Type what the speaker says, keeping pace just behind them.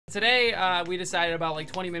Today, we decided about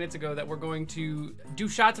like 20 minutes ago that we're going to do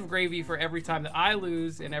shots of gravy for every time that I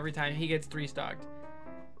lose and every time he gets 3-stocked.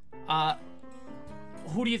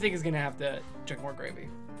 Who do you think is gonna have to drink more gravy?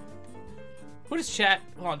 Who does chat?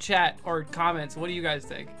 Well, chat or comments. What do you guys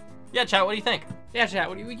think? Yeah, chat. What do you think? Yeah, chat.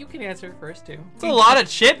 What do you can answer first too. It's a lot of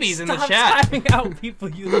chippies in the chat. Stop timing out people,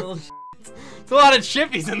 you little. It's a lot of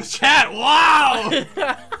chippies in the chat. Wow.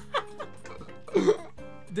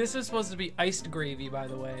 This was supposed to be iced gravy, by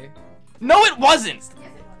the way. No, it wasn't. Yes, it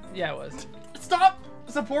was. Yeah, it was. Stop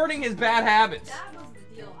supporting his bad habits. That was the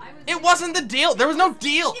deal. It wasn't the deal. There was no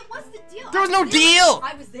deal. It was the deal. There was no deal.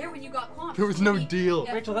 I was there when you got caught. There was no deal.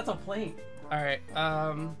 Yeah. Rachel, that's a plate. All right.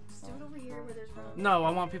 Just do it over here where there's room. No,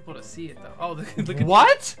 I want people to see it though. Oh, look at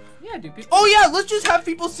What? Yeah, dude. People Oh yeah, let's just have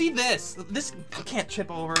people see this. This can't chip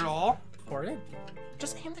over at all. pour it in.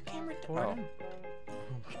 Just hand the camera. Pour it in.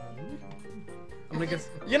 I'm gonna get.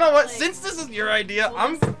 You know what? Like, Since this is your idea,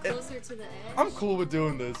 I'm closer to the edge. I'm cool with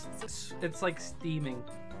doing this. It's like steaming.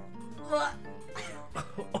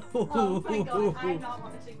 Oh my god, I'm not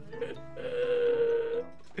watching this.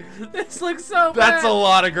 This looks so bad. That's a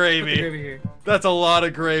lot of Put the gravy gravy. here. That's a lot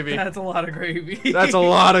of gravy. That's a lot of gravy. That's a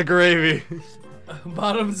lot of gravy.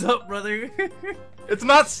 Bottoms up, brother. It's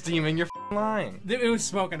not steaming. You're lying. It was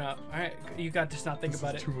smoking up. All right, you got to just not think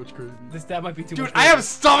about it. Too much gravy. That might be too Dude, much. I have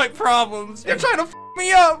stomach problems. You're trying to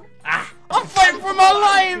me up. Ah. I'm fighting for my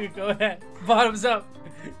life. Go ahead. Bottoms up.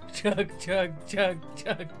 Chug, chug, chug,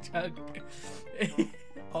 chug, chug.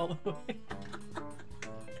 All the way.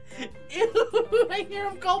 Ew, I hear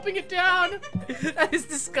him gulping it down. That is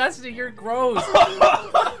disgusting. You're gross.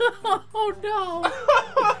 Oh no.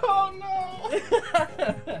 Oh no.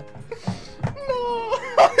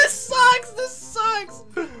 No. This sucks. This sucks.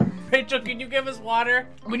 Rachel, can you give us water?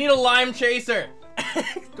 We need a lime chaser.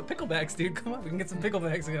 The picklebacks, dude. Come on, we can get some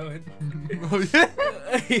picklebacks going. Oh,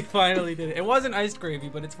 yeah. He finally did it. It wasn't iced gravy,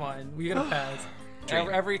 but it's fine. We're gonna pass.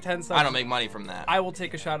 Every 10 seconds. I don't make money from that. I will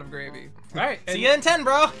take a shot of gravy. All right. See you in 10,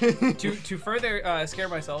 bro. To further scare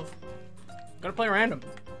myself, I'm gonna play random.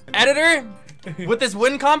 Editor, with this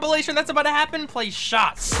win compilation that's about to happen, play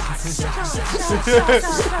shots.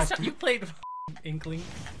 You played Inkling.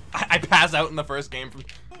 I pass out in the first game.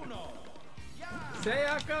 Say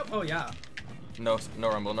up. Oh yeah. No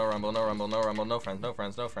rumble, no rumble, no rumble, no rumble, no friends, no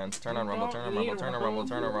friends, no friends. Turn on rumble, turn on rumble, turn on rumble,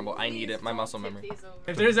 turn on rumble. I need it. My muscle memory.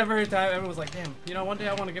 If there's ever a time everyone was like, damn, you know, one day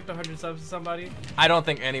I want to gift 100 subs to somebody. I don't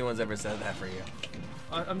think anyone's ever said that for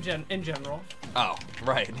you. In general. Oh,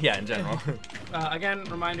 right. Yeah, in general. Again,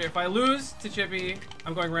 reminder, if I lose to Chippy,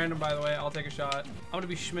 I'm going random, by the way. I'll take a shot. I'm gonna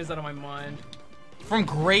be schmizzed out of my mind. From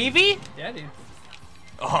gravy? Yeah, dude.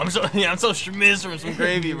 Oh, I'm so schmizzed from some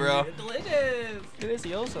gravy, bro. Delicious.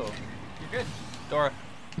 Delicioso. You're good. Dora,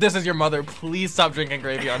 this is your mother. Please stop drinking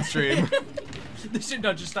gravy on stream. This should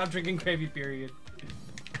not just stop drinking gravy, period.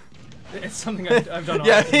 It's something I've done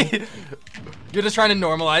Yeah, often. you're just trying to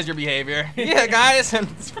normalize your behavior. Yeah, guys,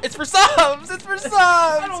 it's for subs. It's for subs.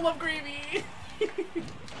 I don't love gravy.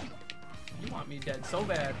 You want me dead so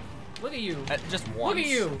bad. Look at you. Just once. Look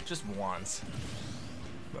at you. Just once.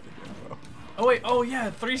 Oh wait. Oh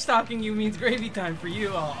yeah. 3-stocking you means gravy time for you.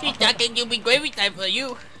 Oh. 3-stocking you mean gravy time for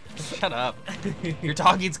you. Shut up. Your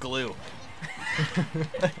dog eats glue.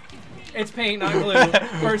 It's paint, not glue.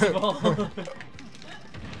 First of all. Can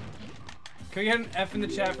we get an F in the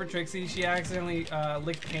chat for Trixie? She accidentally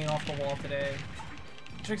licked paint off the wall today.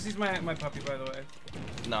 Trixie's my puppy, by the way.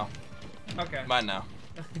 No. Okay. Mine now.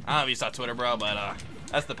 I don't know if you saw Twitter, bro, but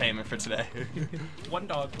that's the payment for today. One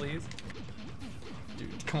dog, please.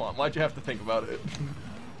 Dude, come on. Why'd you have to think about it?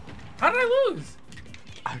 How did I lose?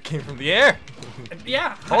 I came from the air.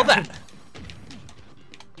 Yeah. Hold that.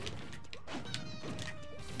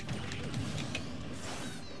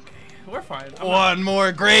 We're fine. One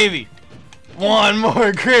more gravy. One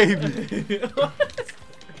more gravy.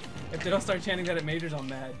 If they don't start chanting that at majors, I'm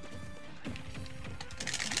mad.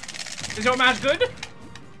 Is your match good?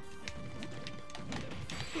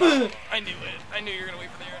 I knew it. I knew you were gonna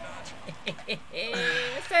wait for the air dodge.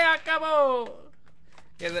 Se acabó.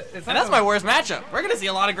 Yeah, And that's my worst matchup. We're gonna see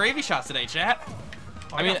a lot of gravy shots today, chat.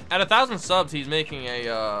 I mean, at 1,000 subs, he's making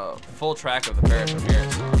a full track of the Paris premiere.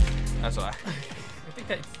 So that's why. I think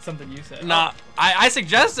that's something you said. Nah, I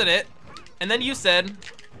suggested it, and then you said,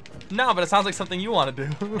 no, but it sounds like something you want to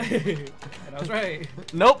do. And I was right.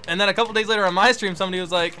 Nope. And then a couple days later on my stream, somebody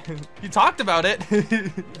was like, you talked about it.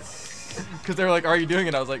 Because they were like, are you doing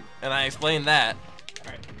it? I was like, and I explained that.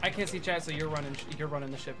 All right. I can't see chat, so you're running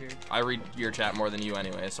the ship here. I read your chat more than you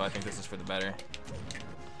anyway, so I think this is for the better.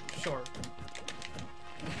 Sure.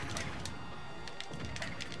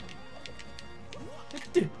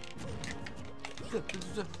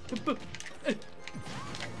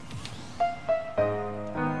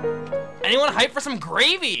 Anyone hype for some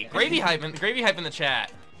gravy? Gravy hype in the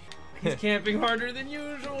chat. He's camping harder than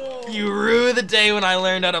usual. You ruined the day when I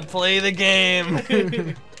learned how to play the game.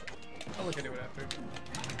 I'll look into it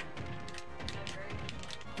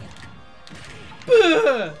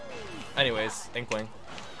after. Anyways, Inkling.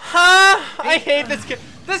 Huh? I hate this kid.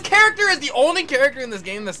 This character is the only character in this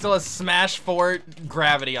game that still has Smash 4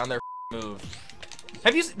 gravity on their move.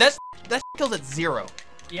 Have you? That kills at 0.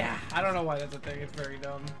 Yeah, I don't know why that's a thing. It's very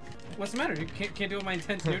dumb. What's the matter? You can't do it my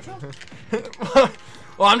intense neutral?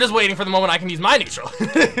 Well, I'm just waiting for the moment I can use my neutral.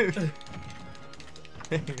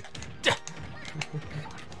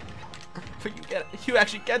 But you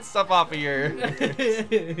actually get stuff off of your.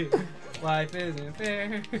 Life isn't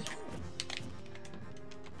fair.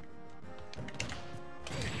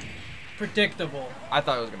 Predictable. I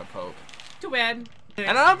thought it was gonna poke. Too bad.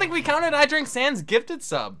 And I don't think we counted I Drink Sand's gifted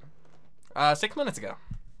sub 6 minutes ago.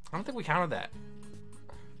 I don't think we counted that.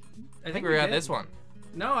 I think we were at this one.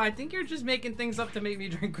 No, I think you're just making things up to make me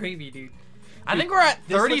drink gravy, dude. I think we're at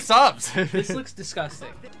 30 subs. This looks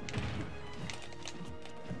disgusting.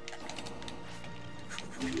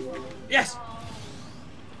 Yes!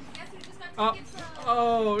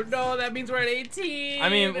 Oh no, that means we're at 18. I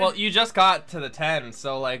mean, well, you just got to the 10,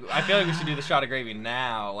 so like, I feel like we should do the shot of gravy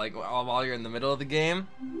now, like while you're in the middle of the game.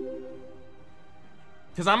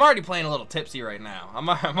 Because I'm already playing a little tipsy right now. I'm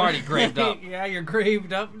already graved up. Yeah, you're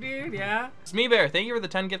graved up, dude. Yeah. Smeebear, thank you for the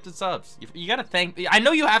 10 gifted subs. You gotta thank. I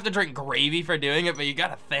know you have to drink gravy for doing it, but you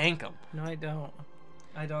gotta thank them. No, I don't.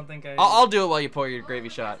 I don't think I. I'll do it while you pour your gravy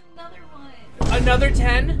shot. Another one. Another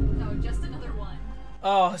 10? No, just another one.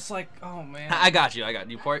 Oh, it's like, oh man. I got you.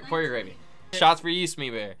 Pour your gravy. Shots for you,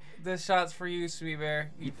 Smeebear. This shot's for you, Smeebear.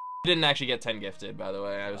 You didn't actually get 10 gifted, by the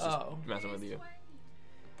way. I was just messing with you.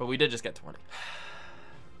 But we did just get 20.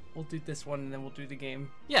 We'll do this one and then we'll do the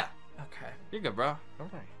game. Yeah. Okay. You're good, bro.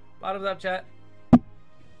 Don't worry. Bottoms up, chat.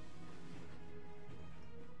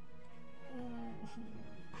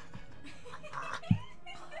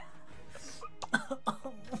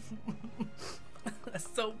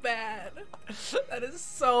 That's so bad. That is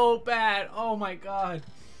so bad. Oh my god.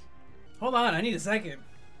 Hold on, I need a second.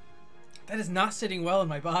 That is not sitting well in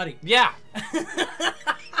my body. Yeah.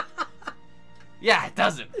 Yeah, it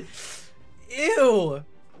doesn't. Ew.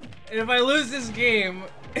 And if I lose this game,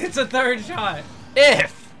 it's a third shot.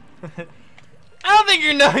 If. I don't think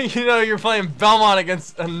you're playing Belmont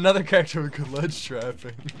against another character with good ledge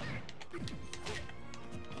trapping.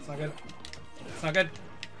 It's not good. It's not good.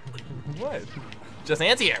 What? Just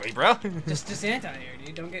anti-air me, bro. Just anti-air,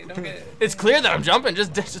 dude. Don't get. It's clear that I'm jumping.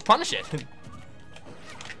 Just punish it.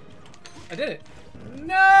 I did it.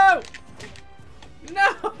 No.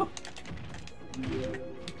 No.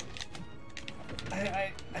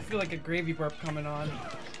 I feel like a gravy burp coming on.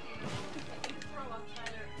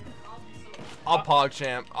 I'll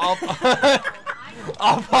PogChamp.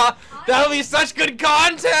 That'll be such good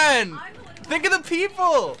content. Think of the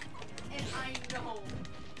people. And I know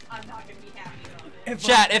I'm not gonna be happy about it.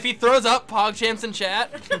 Chat, if he throws up PogChamps in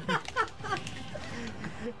chat.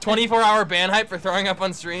 24-hour ban hype for throwing up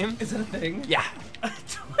on stream. Is that a thing? Yeah.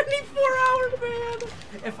 24-hour ban.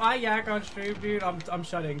 If I yak on stream, dude, I'm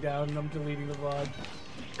shutting down and I'm deleting the VOD.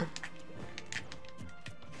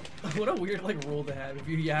 What a weird like rule to have. If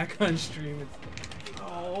you yak on stream, it's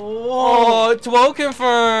oh, it's woe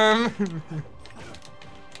confirm.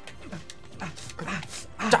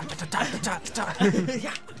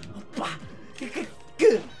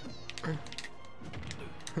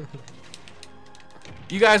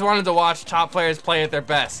 You guys wanted to watch top players play at their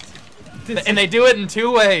best. And they do it in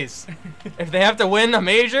 2 ways. If they have to win a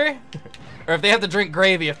major, or if they have to drink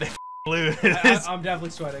gravy if they lose. I'm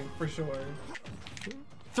definitely sweating, for sure.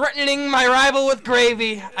 Threatening my rival with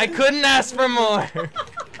gravy. I couldn't ask for more.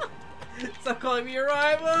 Stop calling me your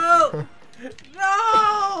rival!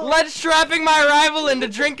 No! Let's trapping my rival into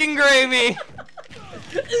drinking gravy.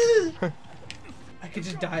 I could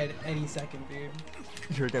just die at any second, dude.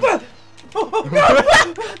 You're gonna...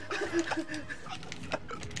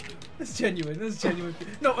 That's genuine. That's genuine.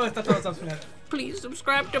 No, that's what I was saying. Please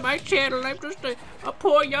subscribe to my channel. I'm just a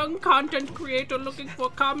poor young content creator looking for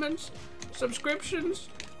comments, subscriptions,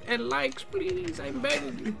 and likes. Please, I'm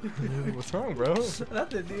begging you. What's wrong, bro?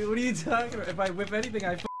 Nothing, dude. What are you talking about? If I whip anything,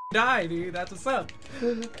 I die, dude. That's what's up.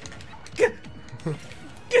 No!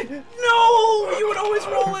 You would always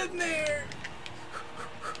roll in there.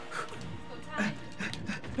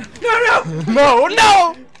 No! No!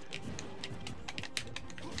 No!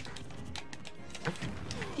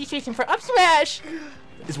 He's reaching for up smash.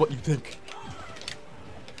 Is what you think.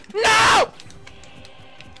 No!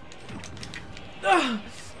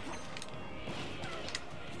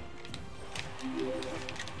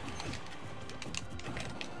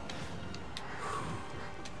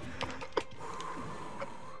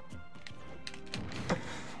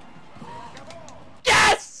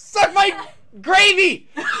 Yes! Suck my gravy!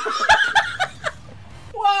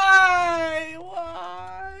 Why?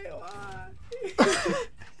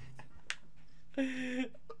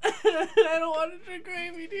 I don't want to drink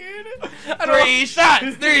gravy, dude.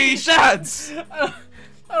 Three shots!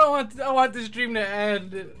 I want this stream to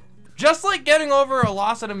end. Just like getting over a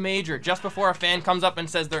loss at a major just before a fan comes up and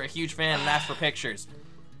says they're a huge fan and asks for pictures.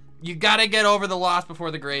 You gotta get over the loss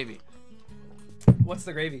before the gravy. What's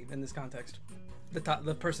the gravy in this context?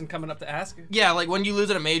 The person coming up to ask? Yeah, like when you lose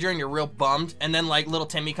at a major and you're real bummed, and then like little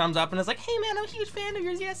Timmy comes up and is like, "Hey man, I'm a huge fan of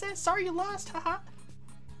yours. Yes, sorry you lost, haha.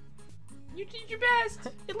 You did your best.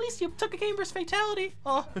 At least you took a game versus fatality."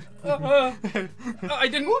 Oh, I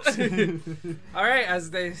didn't. All right,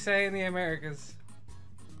 as they say in the Americas.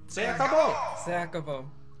 Se acabó. Se acabó.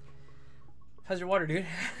 How's your water, dude?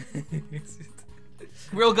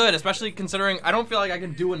 Real good, especially considering I don't feel like I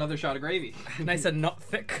can do another shot of gravy. Nice and not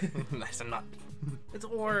thick. Nice and not. It's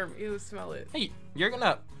warm. Ew, smell it. Hey, you're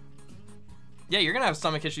gonna have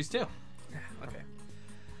stomach issues too. Okay.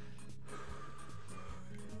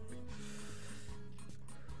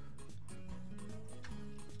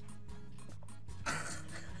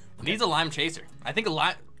 Needs a lime chaser. I think a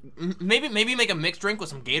lime. Maybe make a mixed drink with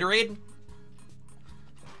some Gatorade.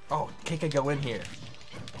 Oh, cake could go in here.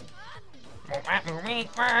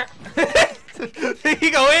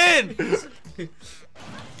 He go in.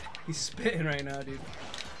 He's spitting right now, dude.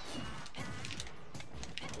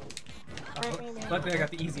 Luckily, I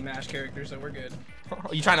got the easy mash character, so we're good.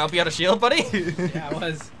 You trying to up you out of shield, buddy? Yeah, I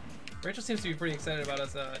was. Rachel seems to be pretty excited about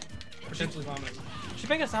us potentially vomiting. She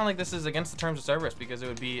make it sound like this is against the terms of service because it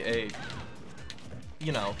would be a,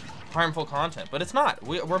 you know, harmful content, but it's not.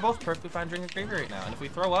 We're both perfectly fine drinking gravy right now, and if we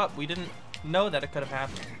throw up, we didn't know that it could have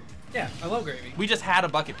happened. Yeah, I love gravy. We just had a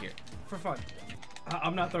bucket here. For fun.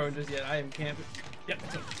 I'm not throwing just yet. I am camping. Yep,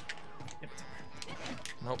 it's over. Yep, it's over.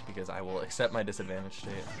 Nope, because I will accept my disadvantage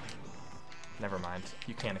state. Never mind.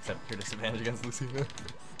 You can't accept your disadvantage against Lucina.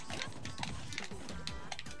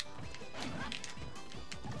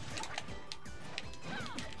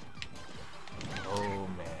 Oh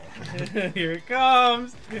man. Here it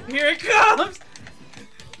comes! Here it comes!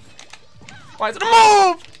 Why is it a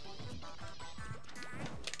move?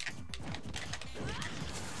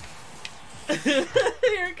 Here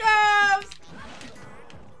it comes!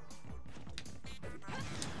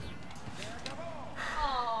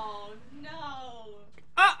 Oh no!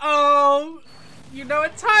 Uh-oh! You know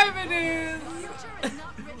what time it is!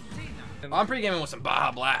 I'm pre-gaming with some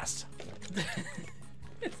Baja Blast.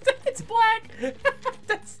 It's black!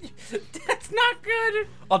 that's not good!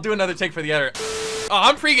 I'll do another take for the editor. Oh,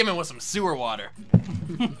 I'm pre-gaming with some sewer water.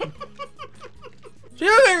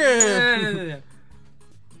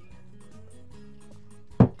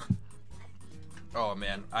 Oh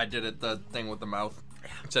man, I did it, the thing with the mouth.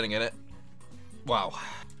 Sitting in it. Wow.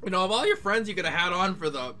 You know, of all your friends you could have had on for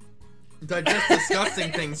the Digest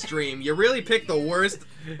Disgusting Thing stream, you really picked the worst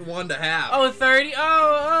one to have. Oh, 30?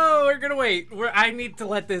 Oh, we're gonna wait. I need to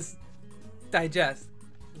let this digest.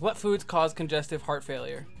 What foods cause congestive heart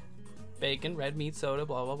failure? Bacon, red meat, soda,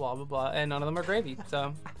 blah, blah, blah, blah, blah, and none of them are gravy,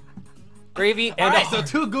 so. Gravy and Alright, so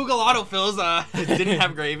 2 Google autofills didn't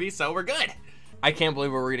have gravy, so we're good. I can't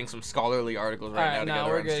believe we're reading some scholarly articles right now together. No,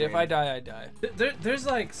 we're on good. stream. If I die, I die. There's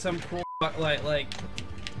like some cool like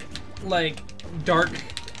dark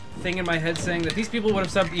thing in my head saying that these people would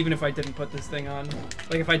have subbed even if I didn't put this thing on.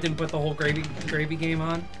 Like if I didn't put the whole gravy game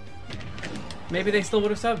on. Maybe they still would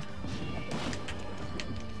have subbed.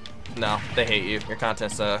 No, they hate you. Your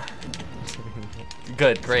content's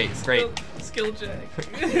good, great. Skill check.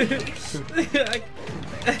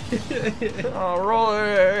 Oh,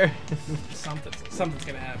 roller. Something's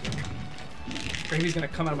gonna happen. Gravy's gonna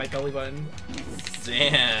come out of my belly button.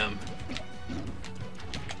 Damn.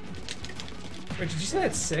 Wait, did you say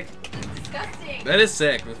that's sick? Disgusting. That is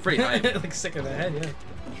sick. It's pretty high. Like sick in the head, yeah.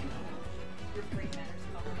 Your brain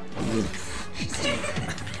matters.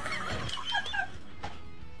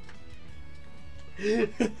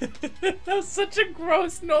 That was such a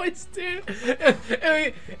gross noise, dude. I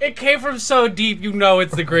mean, it came from so deep, you know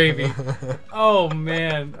it's the gravy. Oh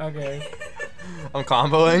man, okay. I'm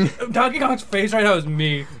comboing. Donkey Kong's face right now is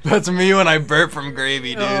me. That's me when I burp from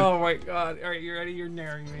gravy, dude. Oh my god. Alright, you ready? You're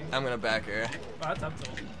narrowing me. I'm gonna back her. Wow, that's up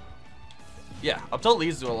tilt. Yeah, up tilt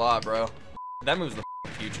leads to a lot, bro. That moves the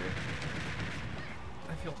future.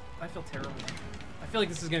 I feel terrible. I feel like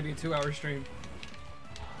this is gonna be a 2-hour stream.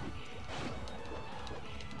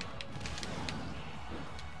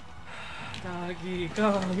 Donkey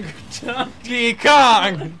Kong. Donkey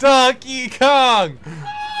Kong! Donkey Kong!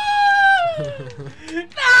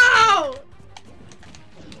 No!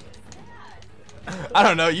 I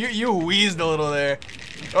don't know, you wheezed a little there.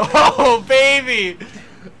 Oh, baby!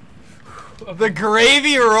 The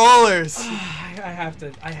gravy rollers! I have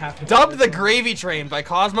to. Dubbed the gravy train by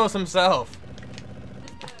Cosmos himself.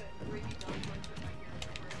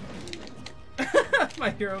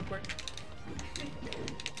 My hero quirk.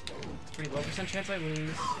 It's pretty low % chance I lose.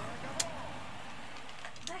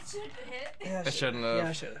 That should hit. Yeah, I shouldn't have. Yeah,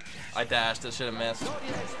 I should have. I dashed, it should have missed.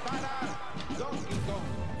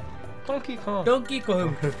 Donkey Kong. Donkey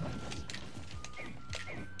Kong.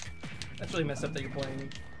 That's really messed up that you're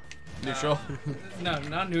playing. Neutral? No,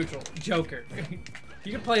 not neutral. Joker.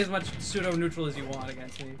 You can play as much pseudo-neutral as you want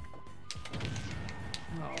against me.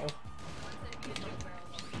 Oh.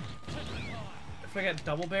 If I get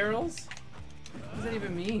double barrels? What does that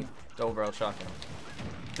even mean? Double barrel shotgun.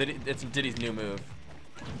 It's Diddy's new move.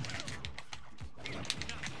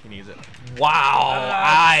 He needs it. Wow!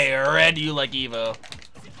 I read you like Evo.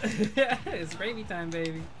 It's gravy time,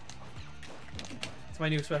 baby. It's my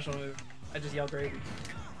new special move. I just yell gravy.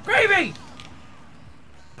 Gravy!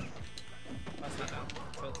 That's not down.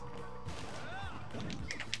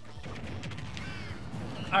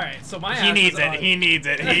 Alright, so my He needs it. He needs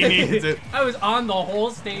it. He needs it. I was on the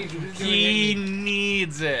whole stage. He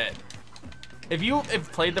needs it. If you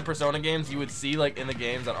played the Persona games, you would see like in the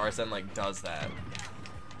games that Arsene like does that.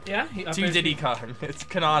 Yeah? To Diddy Kong. It's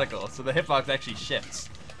canonical, so the hitbox actually shifts.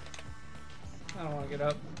 I don't want to get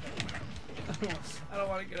up. I don't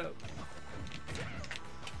want to get up.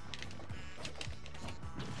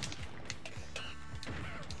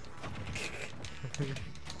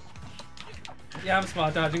 Yeah, I'm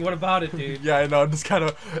spot dodging. What about it, dude? Yeah, I know. Just kind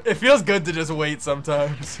of. It feels good to just wait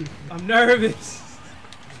sometimes. I'm nervous.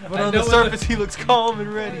 But on the surface, he looks calm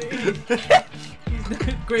and ready.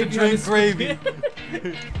 Gravy Drink gravy.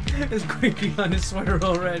 There's gravy on his sweater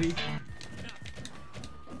already.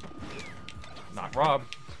 Not Rob.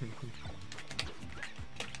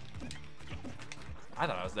 I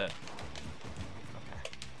thought I was dead.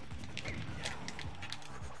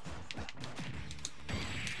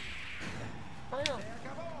 Okay.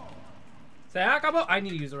 Say Akabo. I need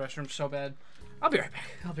to use the restroom so bad. I'll be right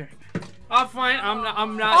back. I'm fine.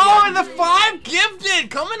 I'm not. Oh, and the 5 gifted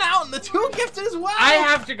coming out, and the 2 gifted as well. I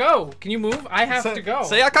have to go. Can you move? I have to go.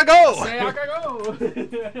 Say I can go. Say I can go.